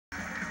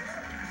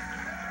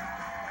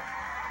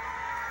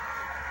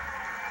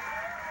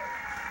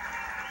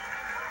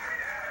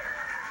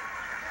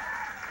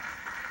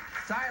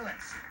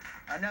Silence.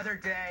 Another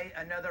day,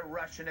 another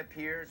Russian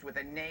appears with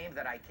a name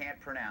that I can't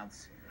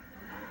pronounce.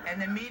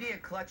 And the media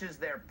clutches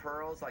their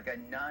pearls like a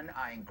nun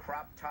eyeing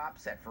crop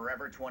tops at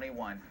Forever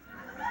 21.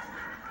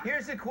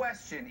 Here's the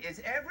question.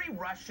 Is every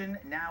Russian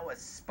now a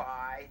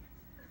spy?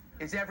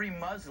 Is every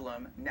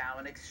Muslim now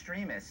an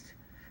extremist?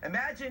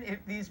 Imagine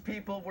if these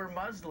people were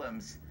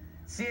Muslims.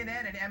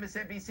 CNN and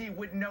MSNBC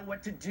wouldn't know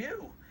what to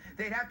do.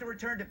 They'd have to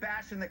return to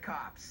bashing the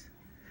cops.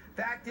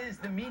 Fact is,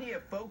 the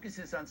media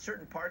focuses on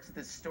certain parts of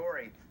the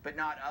story, but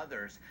not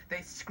others.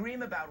 They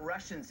scream about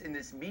Russians in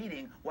this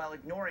meeting while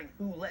ignoring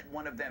who let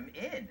one of them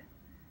in.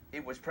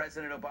 It was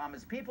President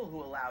Obama's people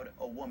who allowed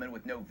a woman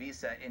with no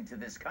visa into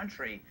this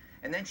country,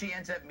 and then she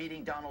ends up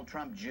meeting Donald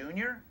Trump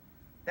Jr.?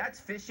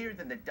 That's fishier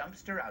than the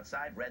dumpster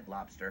outside Red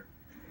Lobster.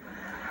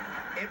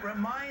 It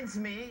reminds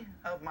me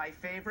of my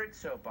favorite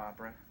soap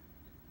opera.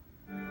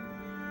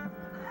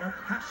 A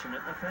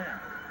passionate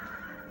affair.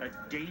 A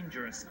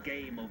dangerous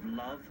game of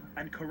love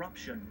and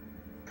corruption.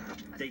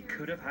 They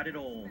could have had it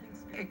all.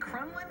 A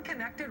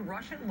Kremlin-connected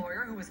Russian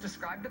lawyer who was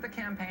described to the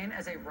campaign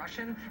as a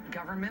Russian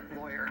government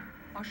lawyer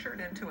ushered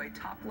into a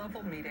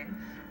top-level meeting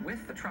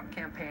with the Trump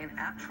campaign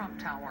at Trump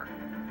Tower.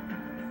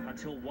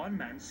 Until one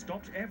man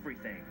stopped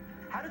everything.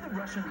 How did the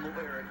Russian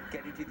lawyer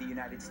get into the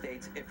United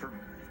States if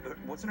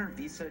wasn't her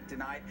visa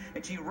denied?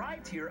 And she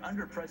arrived here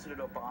under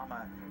President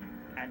Obama.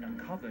 And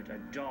uncovered a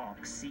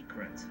dark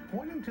secret.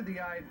 Pointing to the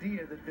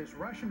idea that this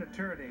Russian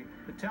attorney,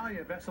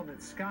 Natalia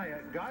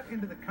Veselnitskaya, got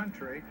into the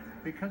country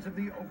because of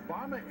the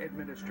Obama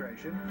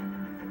administration.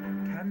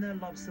 Can their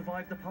love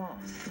survive the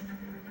past?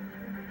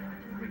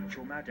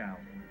 Rachel Maddow,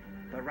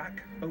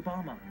 Barack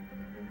Obama,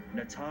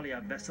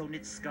 Natalia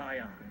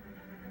Veselnitskaya,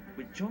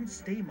 with John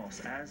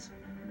Stamos as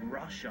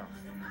Russia,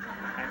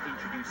 and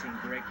introducing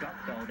Greg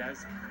Gutfeld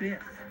as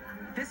Biff.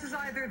 This is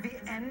either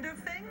the end of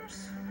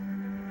things,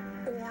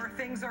 or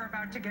things are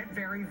about to get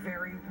very,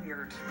 very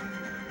weird.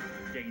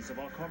 Days of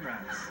Our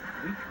Comrades,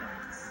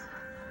 weeknights.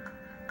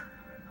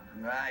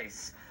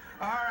 Nice.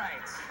 All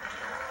right.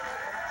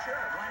 Sure,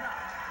 why not?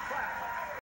 Clap.